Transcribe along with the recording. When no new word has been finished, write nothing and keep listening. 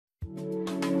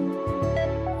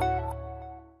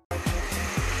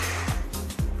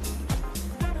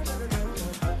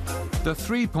The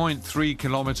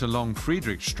 3.3-kilometre-long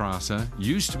Friedrichstrasse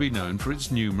used to be known for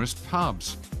its numerous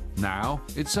pubs. Now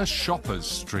it's a shopper's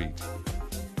street.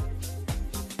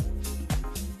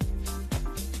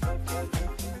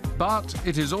 But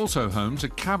it is also home to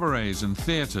cabarets and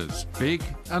theatres, big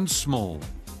and small.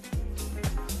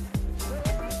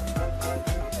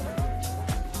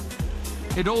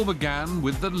 It all began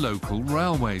with the local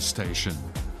railway station.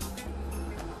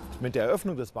 Because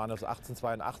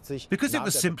it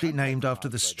was simply named after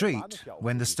the street,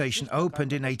 when the station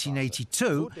opened in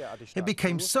 1882, it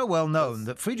became so well known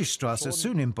that Friedrichstrasse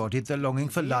soon embodied the longing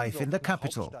for life in the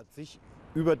capital.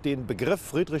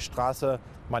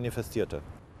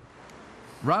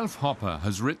 Ralph Hopper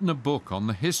has written a book on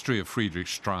the history of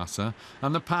Friedrichstrasse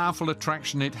and the powerful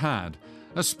attraction it had,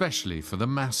 especially for the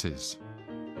masses.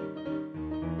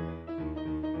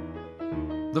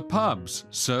 The pubs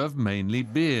serve mainly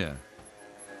beer.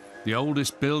 The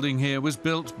oldest building here was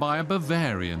built by a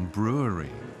Bavarian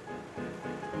brewery.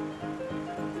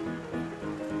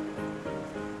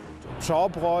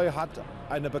 Shawboy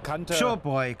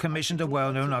commissioned a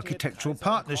well-known architectural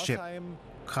partnership,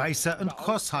 Kreiser and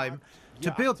Crossheim,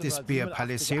 to build this beer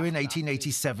palace here in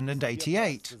 1887 and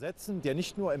 88.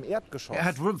 It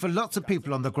had room for lots of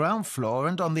people on the ground floor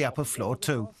and on the upper floor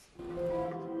too.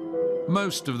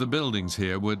 Most of the buildings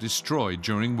here were destroyed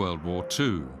during World War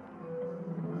II.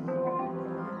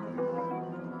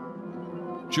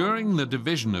 During the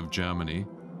division of Germany,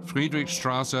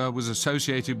 Friedrichstrasse was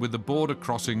associated with the border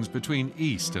crossings between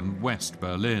East and West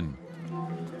Berlin.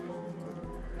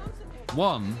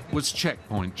 One was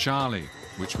Checkpoint Charlie,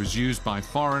 which was used by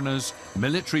foreigners,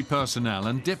 military personnel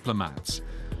and diplomats.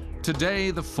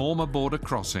 Today, the former border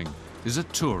crossing is a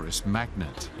tourist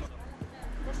magnet.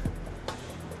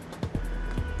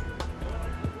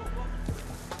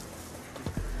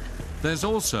 There's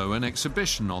also an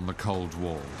exhibition on the Cold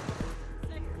Wall.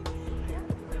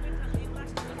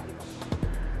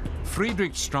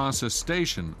 Friedrichstrasse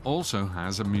station also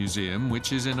has a museum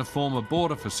which is in a former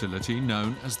border facility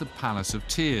known as the Palace of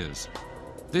Tears.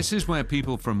 This is where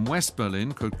people from West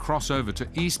Berlin could cross over to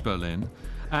East Berlin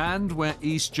and where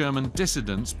East German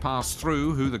dissidents passed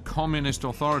through who the communist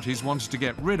authorities wanted to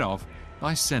get rid of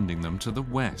by sending them to the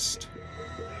West.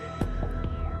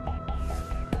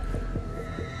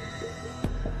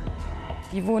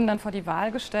 They were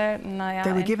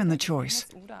given the choice,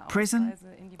 prison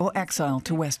or exile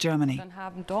to West Germany.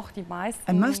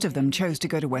 And most of them chose to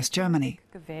go to West Germany.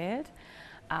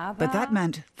 But that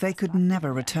meant they could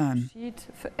never return.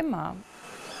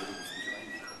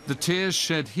 The tears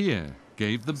shed here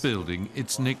gave the building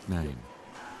its nickname.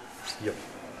 Yep.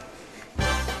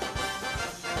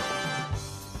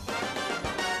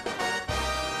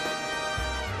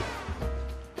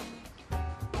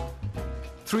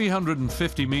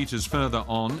 350 meters further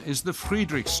on is the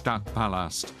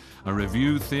Friedrichstadtpalast, a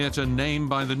revue theatre named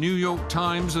by the New York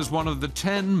Times as one of the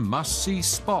 10 must-see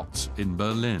spots in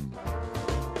Berlin.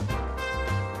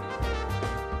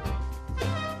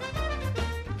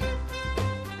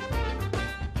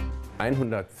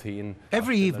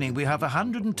 Every evening we have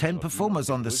 110 performers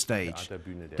on the stage,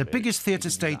 the biggest theatre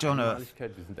stage on earth.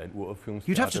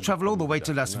 You'd have to travel all the way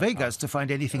to Las Vegas to find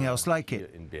anything else like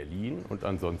it.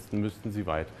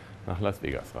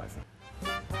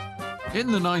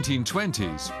 In the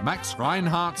 1920s, Max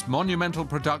Reinhardt's monumental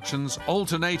productions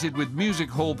alternated with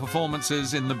music hall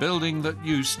performances in the building that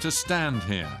used to stand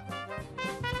here.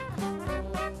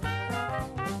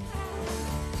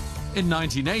 In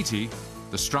 1980,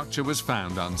 the structure was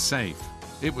found unsafe.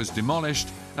 It was demolished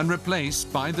and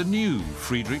replaced by the new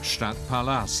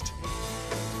Friedrichstadtpalast.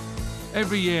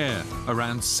 Every year,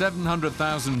 around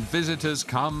 700,000 visitors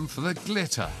come for the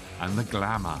glitter and the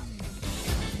glamour.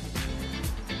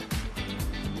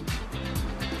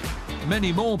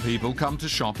 Many more people come to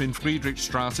shop in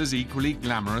Friedrichstrasse's equally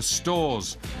glamorous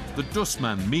stores. The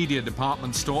Dussmann media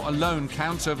department store alone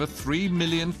counts over 3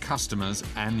 million customers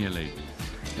annually.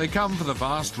 They come for the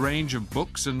vast range of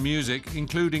books and music,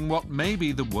 including what may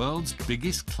be the world's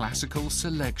biggest classical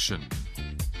selection.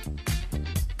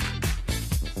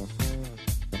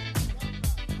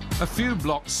 A few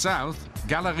blocks south,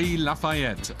 Galerie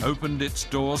Lafayette opened its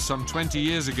doors some 20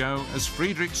 years ago as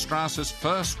Friedrichstrasse's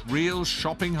first real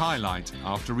shopping highlight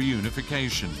after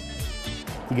reunification.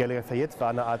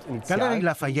 Galerie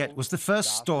Lafayette was the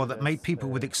first store that made people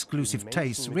with exclusive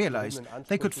tastes realize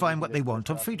they could find what they want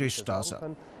on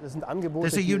Friedrichstrasse.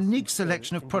 There's a unique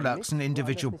selection of products and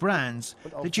individual brands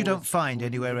that you don't find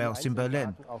anywhere else in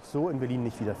Berlin.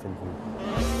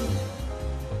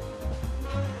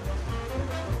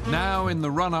 Now, in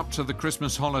the run-up to the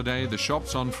Christmas holiday, the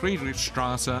shops on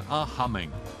Friedrichstrasse are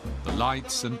humming. The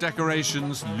lights and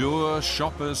decorations lure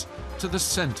shoppers to the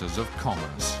centres of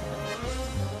commerce.